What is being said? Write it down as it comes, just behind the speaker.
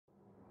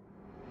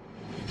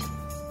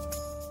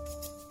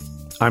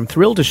I'm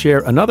thrilled to share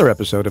another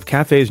episode of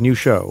Cafe's new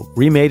show,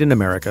 ReMade in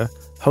America,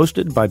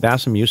 hosted by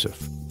Bassem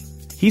Youssef.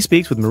 He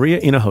speaks with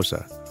Maria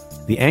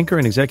Hinojosa, the anchor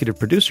and executive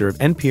producer of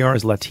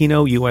NPR's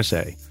Latino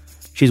USA.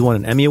 She's won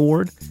an Emmy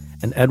Award,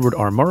 an Edward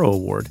R. Murrow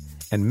Award,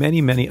 and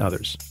many, many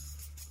others.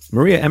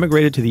 Maria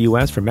emigrated to the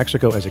U.S. from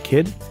Mexico as a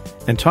kid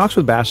and talks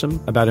with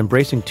Bassem about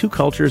embracing two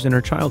cultures in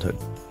her childhood.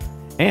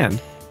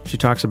 And she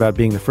talks about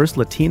being the first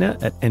Latina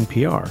at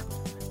NPR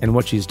and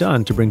what she's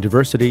done to bring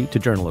diversity to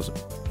journalism.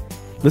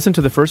 Listen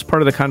to the first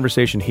part of the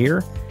conversation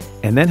here,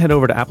 and then head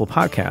over to Apple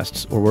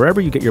Podcasts or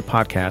wherever you get your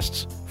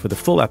podcasts for the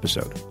full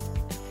episode.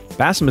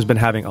 Bassem has been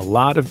having a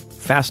lot of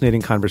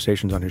fascinating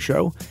conversations on his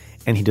show,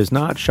 and he does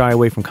not shy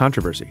away from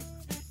controversy.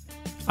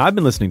 I've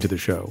been listening to the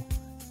show,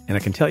 and I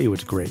can tell you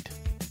it's great.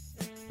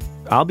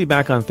 I'll be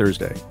back on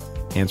Thursday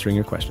answering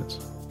your questions.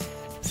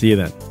 See you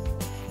then.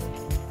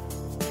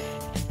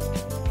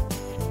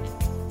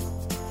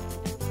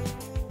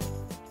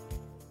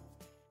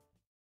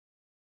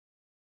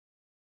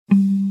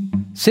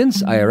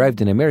 Since I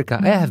arrived in America,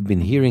 I have been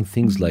hearing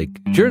things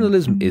like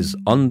journalism is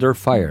under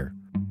fire.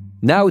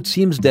 Now it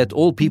seems that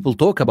all people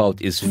talk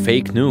about is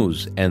fake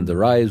news and the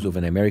rise of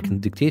an American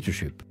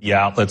dictatorship.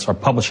 Yeah, outlets are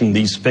publishing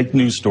these fake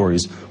news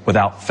stories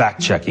without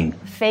fact-checking.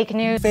 Fake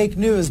news. Fake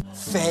news.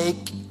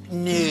 Fake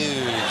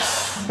news.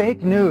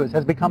 Fake news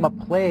has become a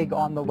plague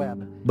on the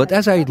web. But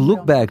as I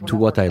look back to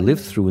what I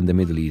lived through in the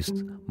Middle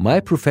East, my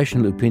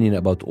professional opinion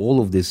about all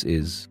of this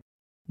is,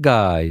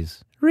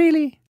 guys,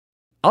 really?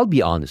 I'll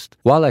be honest,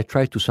 while I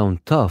try to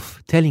sound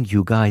tough, telling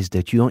you guys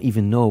that you don't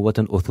even know what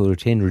an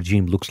authoritarian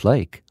regime looks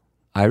like,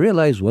 I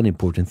realize one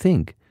important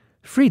thing.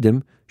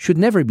 Freedom should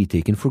never be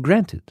taken for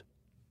granted.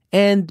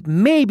 And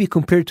maybe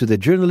compared to the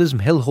journalism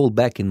hellhole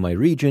back in my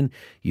region,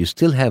 you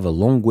still have a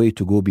long way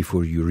to go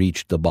before you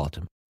reach the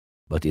bottom.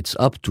 But it's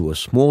up to a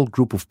small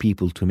group of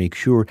people to make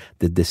sure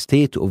that the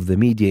state of the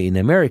media in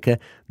America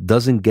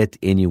doesn't get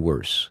any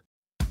worse.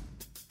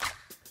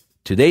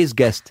 Today's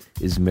guest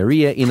is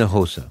Maria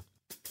Hinojosa.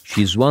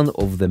 She's one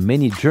of the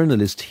many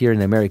journalists here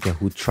in America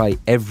who try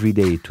every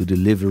day to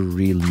deliver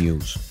real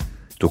news,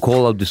 to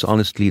call out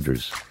dishonest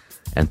leaders,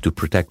 and to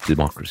protect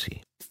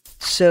democracy.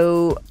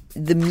 So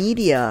the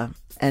media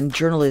and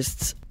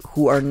journalists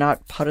who are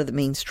not part of the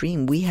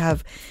mainstream, we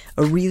have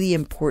a really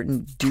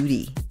important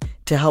duty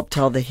to help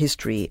tell the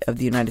history of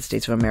the United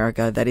States of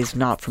America that is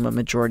not from a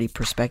majority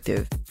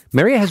perspective.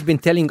 Maria has been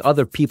telling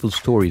other people's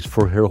stories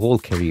for her whole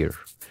career.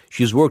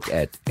 She's worked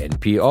at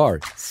NPR,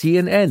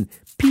 CNN,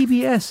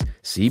 PBS,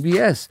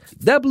 CBS,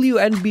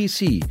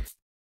 WNBC.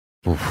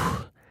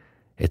 Oof,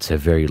 it's a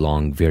very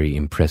long, very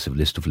impressive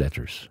list of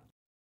letters.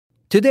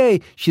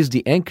 Today, she's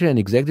the anchor and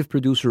executive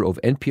producer of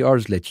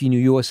NPR's Latino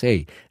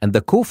USA and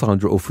the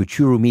co-founder of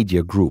Futuro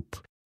Media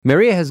Group.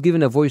 Maria has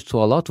given a voice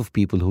to a lot of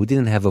people who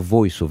didn't have a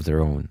voice of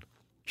their own.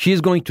 She is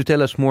going to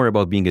tell us more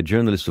about being a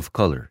journalist of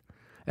color,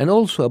 and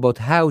also about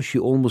how she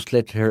almost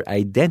let her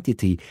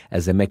identity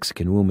as a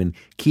Mexican woman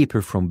keep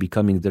her from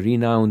becoming the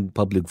renowned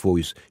public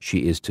voice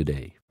she is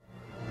today.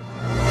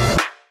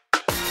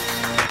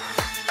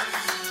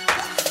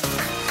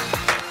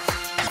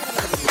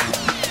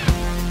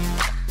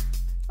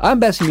 I'm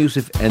Bassem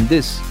Youssef, and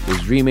this is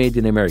ReMade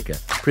in America,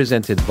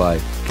 presented by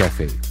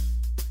Cafe.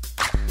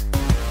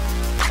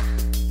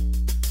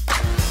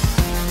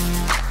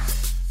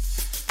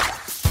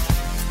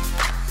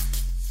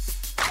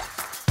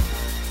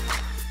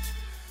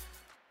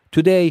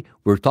 Today,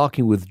 we're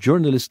talking with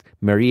journalist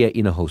Maria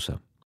Hinojosa.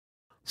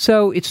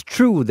 So, it's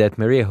true that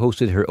Maria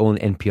hosted her own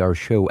NPR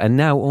show and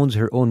now owns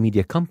her own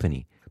media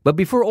company. But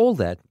before all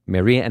that,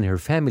 Maria and her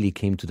family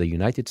came to the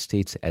United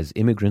States as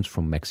immigrants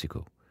from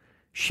Mexico.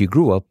 She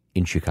grew up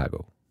in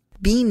Chicago.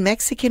 Being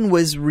Mexican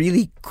was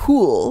really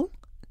cool,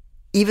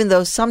 even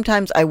though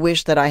sometimes I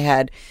wish that I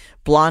had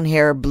blonde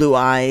hair, blue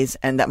eyes,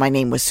 and that my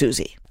name was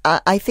Susie.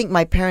 I think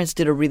my parents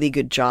did a really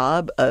good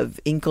job of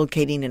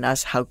inculcating in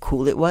us how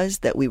cool it was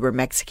that we were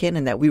Mexican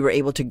and that we were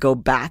able to go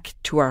back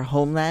to our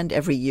homeland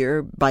every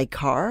year by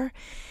car.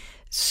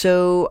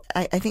 So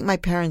I think my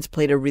parents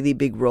played a really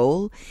big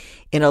role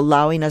in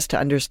allowing us to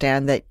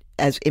understand that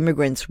as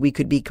immigrants, we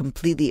could be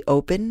completely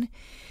open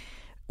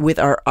with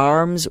our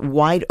arms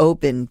wide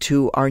open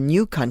to our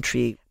new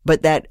country,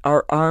 but that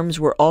our arms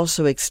were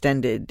also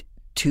extended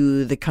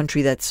to the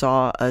country that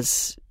saw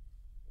us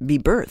be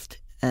birthed.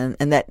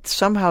 And that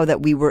somehow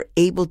that we were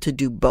able to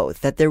do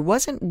both, that there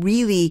wasn't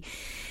really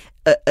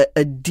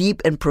a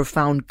deep and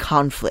profound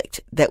conflict,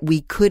 that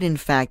we could in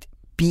fact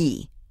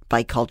be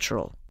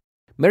bicultural.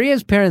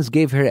 Maria's parents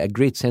gave her a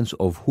great sense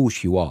of who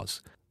she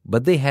was,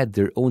 but they had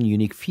their own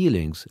unique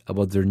feelings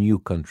about their new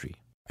country.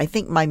 I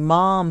think my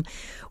mom,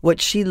 what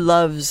she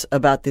loves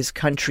about this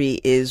country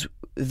is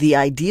the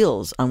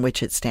ideals on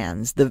which it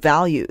stands, the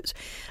values.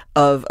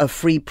 of a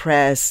free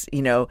press,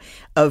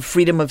 of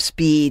freedom of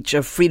speech,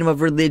 of freedom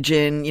of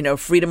religion,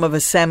 freedom of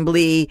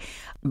assembly.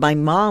 My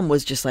mom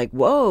was just like,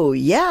 whoa,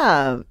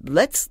 yeah,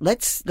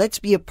 let's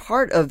be a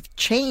part of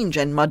change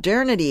and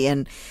modernity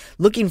and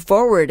looking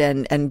forward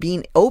and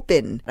being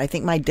open. I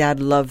think my dad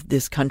loved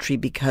this country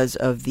because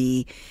of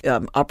the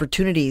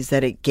opportunities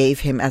that it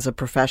gave him as a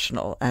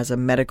professional, as a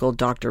medical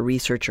doctor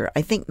researcher.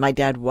 I think my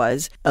dad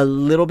was a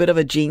little bit of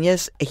a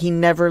genius. He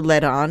never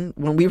let on.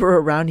 When we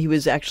were around, he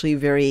was actually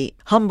very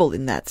humble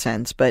in that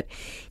sense, but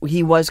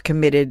he was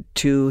committed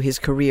to his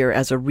career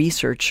as a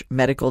research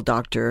medical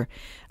doctor,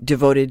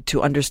 devoted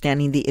to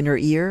understanding the inner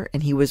ear,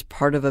 and he was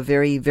part of a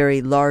very,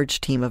 very large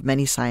team of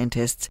many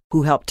scientists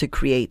who helped to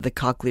create the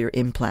cochlear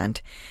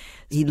implant.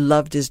 He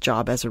loved his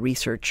job as a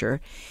researcher,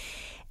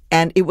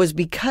 and it was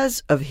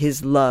because of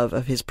his love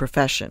of his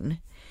profession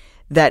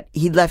that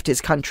he left his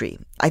country.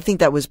 I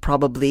think that was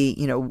probably,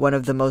 one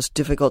of the most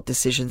difficult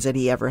decisions that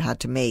he ever had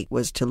to make,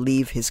 was to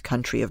leave his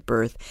country of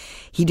birth.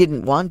 He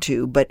didn't want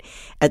to, but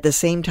at the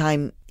same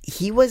time,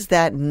 he was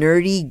that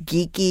nerdy,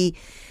 geeky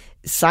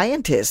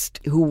scientist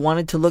who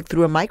wanted to look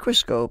through a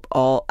microscope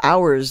all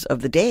hours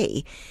of the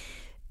day.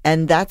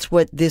 And that's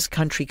what this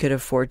country could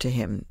afford to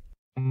him.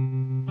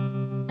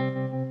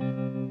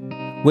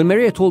 When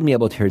Maria told me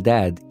about her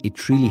dad,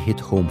 it really hit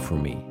home for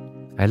me.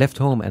 I left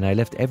home and I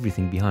left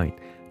everything behind,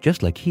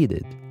 just like he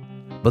did.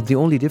 But the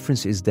only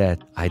difference is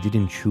that I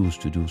didn't choose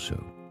to do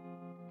so.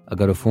 I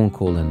got a phone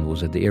call and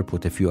was at the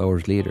airport a few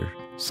hours later,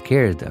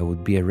 scared I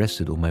would be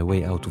arrested on my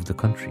way out of the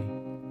country.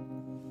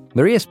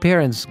 Maria's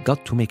parents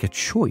got to make a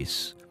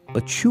choice,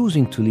 but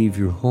choosing to leave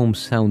your home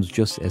sounds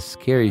just as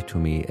scary to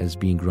me as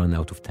being run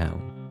out of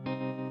town.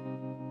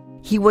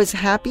 He was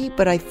happy,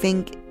 but I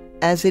think,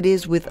 as it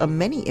is with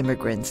many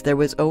immigrants, there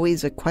was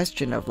always a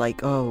question of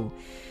like, oh,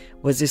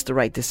 was this the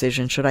right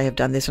decision? Should I have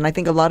done this? And I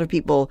think a lot of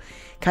people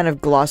kind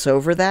of gloss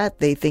over that.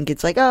 They think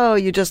it's like, oh,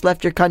 you just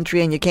left your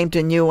country and you came to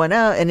a new one.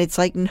 And it's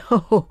like,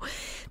 no,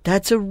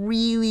 that's a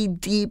really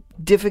deep,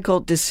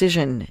 difficult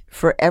decision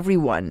for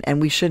everyone,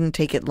 and we shouldn't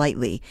take it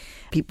lightly.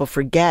 People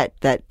forget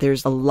that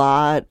there's a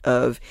lot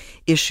of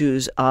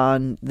issues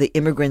on the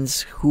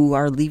immigrants who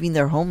are leaving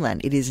their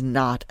homeland. It is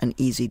not an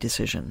easy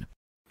decision.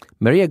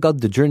 Maria got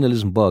the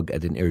journalism bug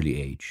at an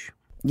early age.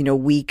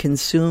 We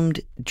consumed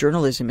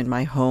journalism in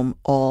my home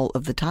all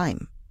of the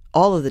time.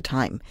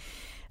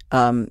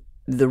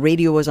 The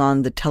radio was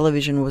on, the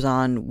television was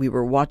on, we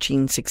were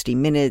watching 60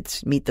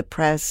 Minutes, Meet the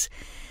Press.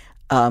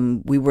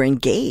 We were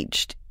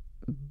engaged,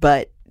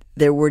 but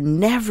there were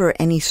never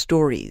any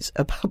stories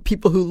about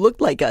people who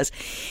looked like us.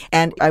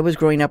 And I was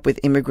growing up with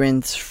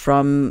immigrants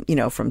from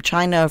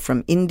China,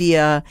 from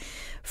India,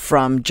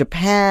 from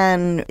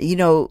Japan.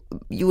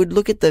 You would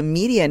look at the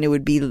media and it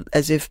would be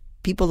as if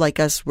people like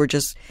us were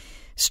just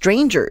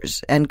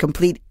strangers and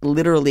complete,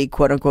 literally,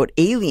 quote unquote,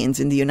 aliens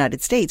in the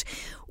United States.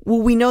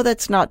 Well, we know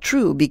that's not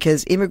true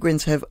because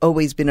immigrants have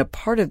always been a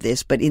part of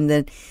this, but in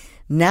the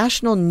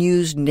national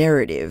news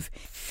narrative,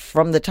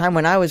 from the time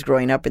when I was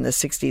growing up in the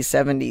 60s,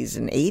 70s,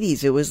 and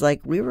 80s, it was like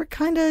we were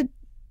kind of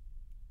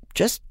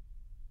just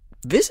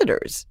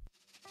visitors.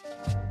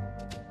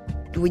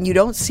 When you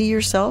don't see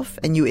yourself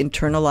and you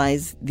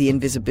internalize the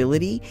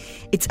invisibility,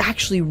 it's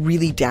actually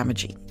really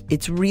damaging.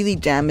 It's really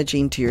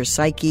damaging to your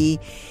psyche.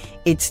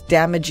 It's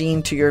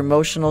damaging to your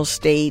emotional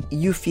state.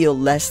 You feel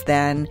less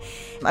than.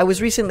 I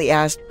was recently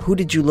asked, who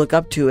did you look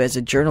up to as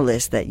a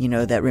journalist that,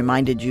 that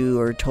reminded you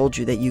or told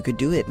you that you could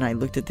do it? And I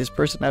looked at this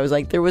person. I was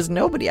like, there was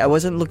nobody. I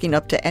wasn't looking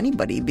up to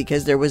anybody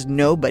because there was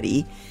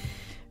nobody.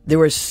 There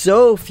were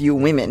so few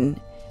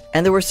women,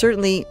 and there were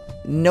certainly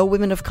no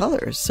women of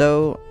color.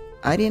 So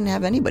I didn't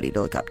have anybody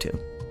to look up to.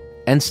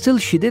 And still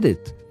she did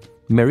it.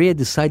 Maria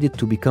decided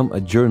to become a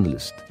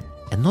journalist.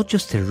 And not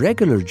just a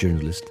regular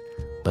journalist,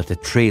 but a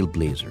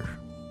trailblazer.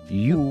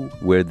 You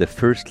were the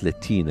first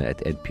Latina at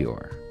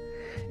NPR.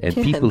 And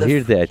people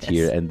hear that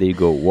here and they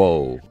go,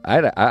 whoa.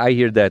 I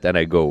hear that and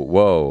I go,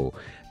 whoa.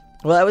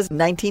 Well, that was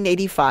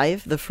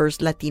 1985, the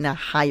first Latina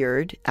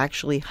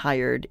actually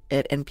hired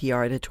at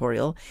NPR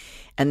editorial.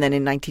 And then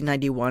in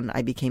 1991,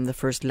 I became the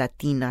first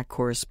Latina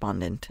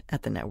correspondent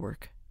at the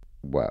network.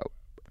 Wow.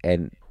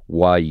 And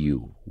why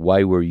you?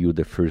 Why were you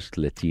the first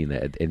Latina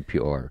at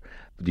NPR?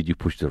 Did you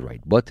push the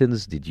right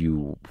buttons? Did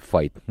you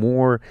fight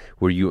more?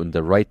 Were you in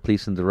the right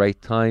place in the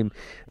right time?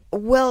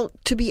 Well,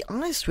 to be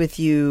honest with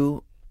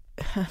you,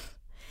 I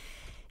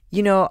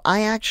got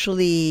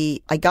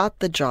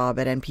the job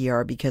at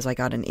NPR because I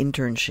got an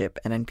internship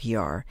at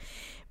NPR,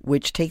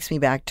 which takes me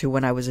back to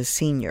when I was a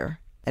senior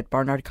at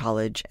Barnard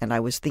College, and I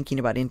was thinking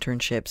about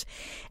internships.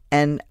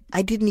 And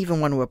I didn't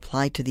even want to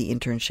apply to the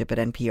internship at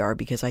NPR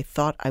because I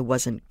thought I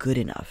wasn't good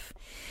enough.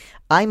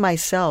 I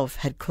myself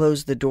had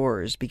closed the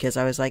doors because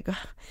I was like,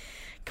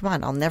 come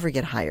on, I'll never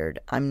get hired.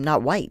 I'm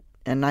not white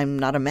and I'm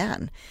not a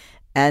man.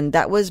 And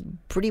that was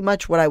pretty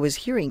much what I was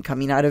hearing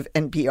coming out of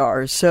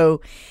NPR. So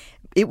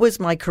it was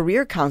my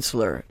career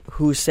counselor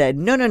who said,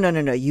 no,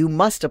 you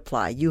must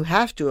apply. You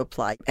have to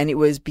apply. And it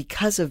was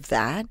because of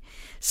that,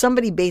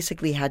 somebody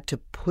basically had to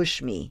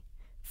push me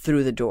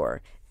through the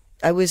door.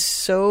 I was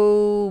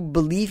so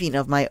believing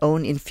of my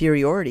own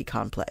inferiority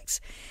complex.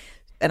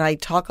 And I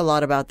talk a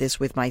lot about this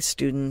with my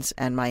students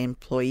and my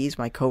employees,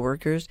 my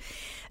coworkers,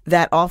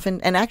 that often,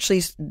 and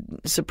actually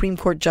Supreme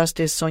Court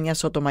Justice Sonia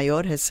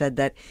Sotomayor has said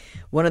that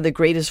one of the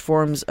greatest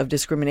forms of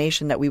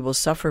discrimination that we will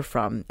suffer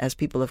from as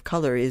people of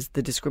color is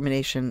the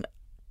discrimination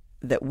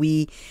that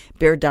we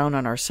bear down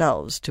on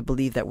ourselves to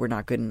believe that we're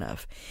not good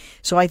enough.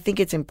 So I think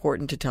it's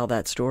important to tell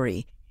that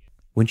story.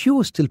 When she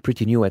was still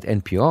pretty new at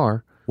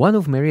NPR, one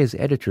of Maria's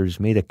editors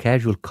made a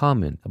casual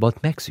comment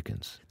about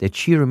Mexicans that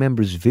she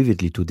remembers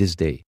vividly to this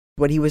day.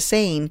 What he was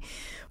saying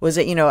was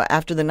that,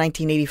 after the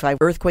 1985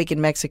 earthquake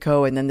in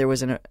Mexico, and then there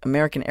was an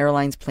American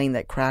Airlines plane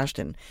that crashed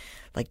and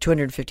like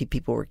 250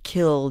 people were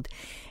killed.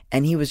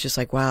 And he was just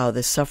like, wow,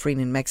 the suffering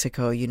in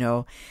Mexico,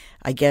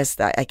 I guess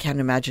I can't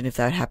imagine if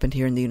that happened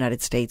here in the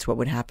United States, what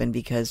would happen,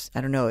 because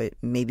I don't know,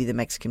 maybe the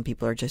Mexican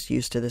people are just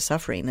used to the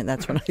suffering. And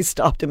that's when I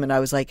stopped him and I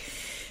was like,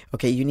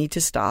 okay, you need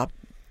to stop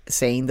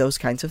saying those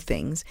kinds of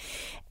things.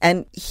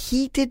 And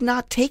he did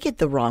not take it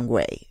the wrong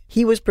way.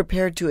 He was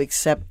prepared to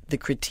accept the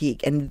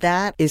critique. And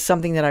that is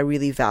something that I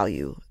really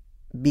value,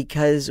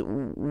 because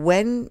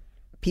when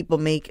people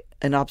make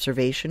an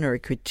observation or a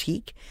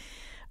critique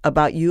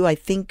about you, I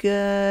think,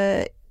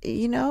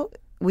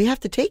 we have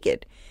to take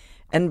it.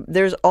 And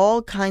there's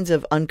all kinds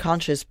of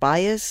unconscious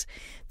bias.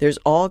 There's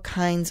all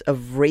kinds of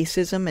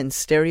racism and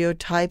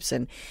stereotypes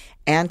and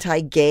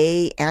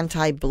anti-gay,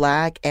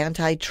 anti-black,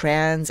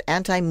 anti-trans,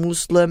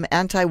 anti-Muslim,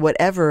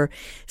 anti-whatever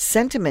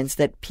sentiments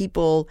that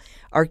people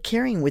are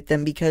carrying with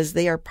them because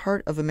they are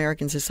part of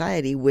American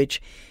society, which,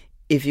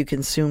 if you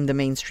consume the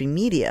mainstream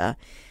media,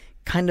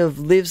 kind of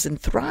lives and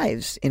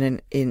thrives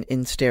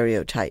in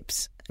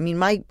stereotypes. I mean,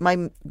 my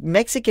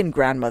Mexican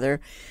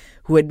grandmother,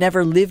 who had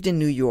never lived in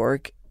New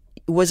York,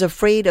 was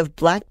afraid of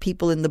black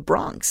people in the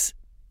Bronx.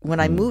 When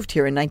I moved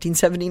here in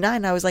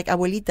 1979, I was like,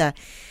 Abuelita,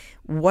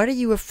 what are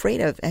you afraid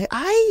of?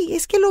 Ay,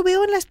 es que lo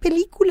veo en las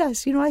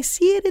películas. I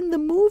see it in the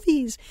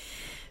movies.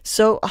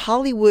 So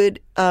Hollywood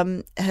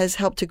has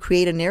helped to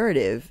create a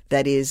narrative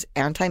that is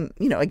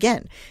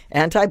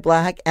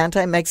anti-black,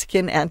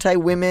 anti-Mexican,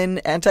 anti-women,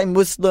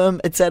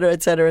 anti-Muslim, et cetera,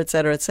 et cetera, et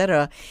cetera, et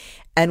cetera.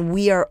 And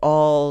we are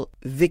all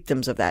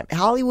victims of that,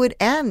 Hollywood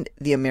and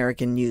the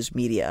American news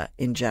media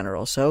in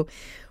general. So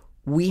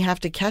we have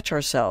to catch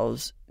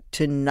ourselves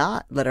to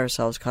not let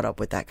ourselves caught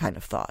up with that kind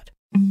of thought.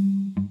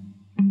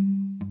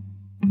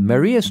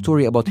 Maria's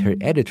story about her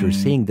editor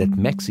saying that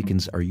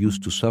Mexicans are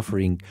used to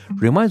suffering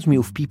reminds me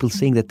of people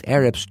saying that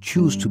Arabs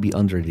choose to be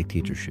under a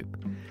dictatorship.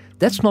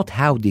 That's not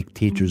how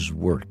dictators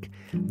work.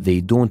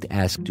 They don't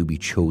ask to be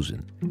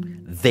chosen.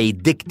 They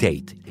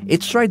dictate.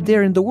 It's right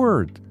there in the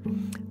word.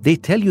 They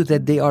tell you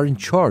that they are in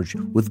charge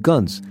with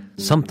guns,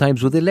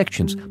 sometimes with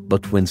elections.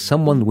 But when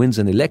someone wins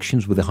an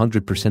election with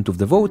 100% of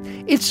the vote,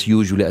 it's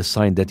usually a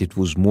sign that it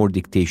was more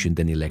dictation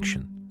than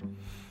election.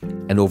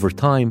 And over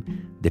time,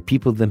 the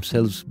people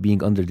themselves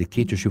being under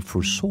dictatorship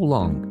for so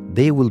long,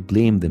 they will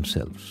blame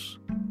themselves.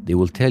 They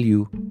will tell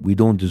you, we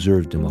don't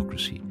deserve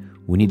democracy.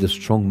 We need a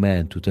strong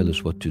man to tell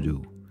us what to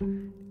do.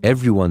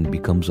 Everyone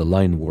becomes a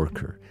line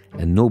worker,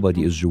 and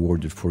nobody is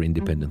rewarded for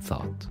independent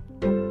thought.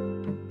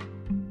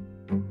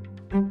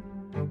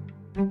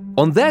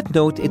 On that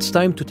note, it's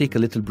time to take a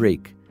little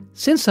break.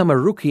 Since I'm a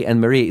rookie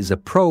and Maria is a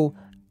pro,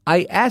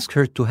 I asked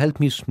her to help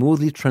me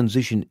smoothly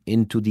transition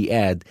into the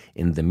ad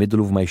in the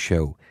middle of my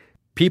show.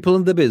 People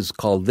in the biz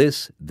call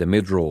this the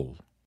mid-roll.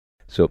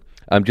 So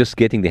I'm just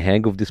getting the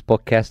hang of this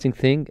podcasting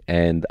thing,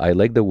 and I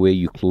like the way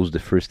you close the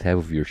first half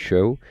of your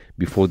show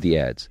before the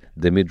ads,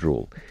 the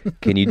mid-roll.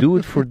 Can you do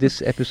it for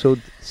this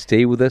episode?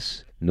 Stay with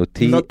us. No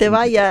te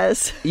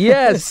vayas.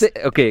 Yes.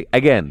 Okay,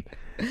 again.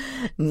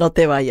 No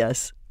te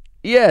vayas.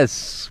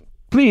 Yes.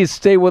 Please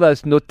stay with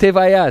us. No te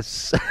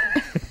vayas.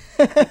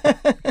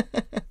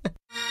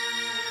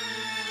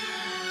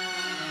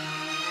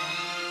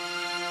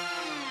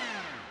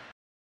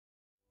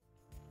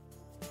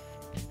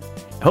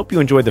 I hope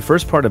you enjoyed the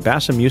first part of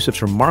Bassem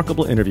Youssef's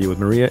remarkable interview with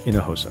Maria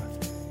Hinojosa.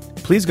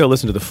 Please go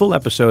listen to the full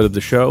episode of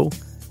the show,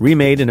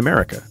 Remade in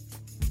America,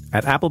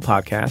 at Apple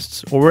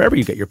Podcasts or wherever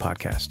you get your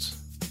podcasts.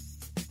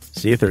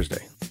 See you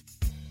Thursday.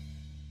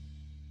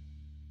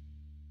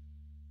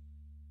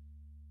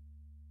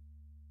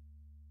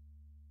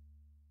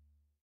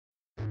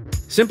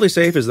 Simply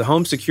Safe is the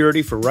home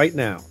security for right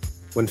now,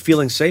 when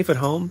feeling safe at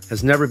home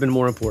has never been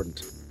more important.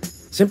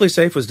 Simply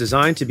Safe was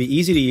designed to be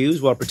easy to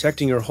use while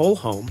protecting your whole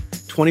home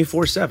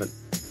 24/7,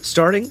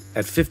 starting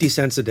at 50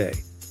 cents a day.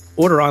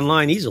 Order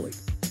online easily.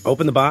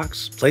 Open the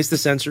box, place the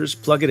sensors,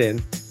 plug it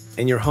in,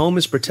 and your home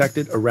is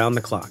protected around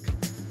the clock.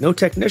 No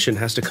technician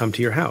has to come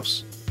to your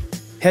house.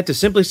 Head to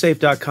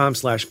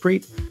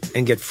simplysafe.com/preet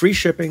and get free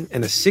shipping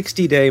and a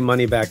 60-day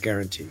money-back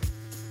guarantee.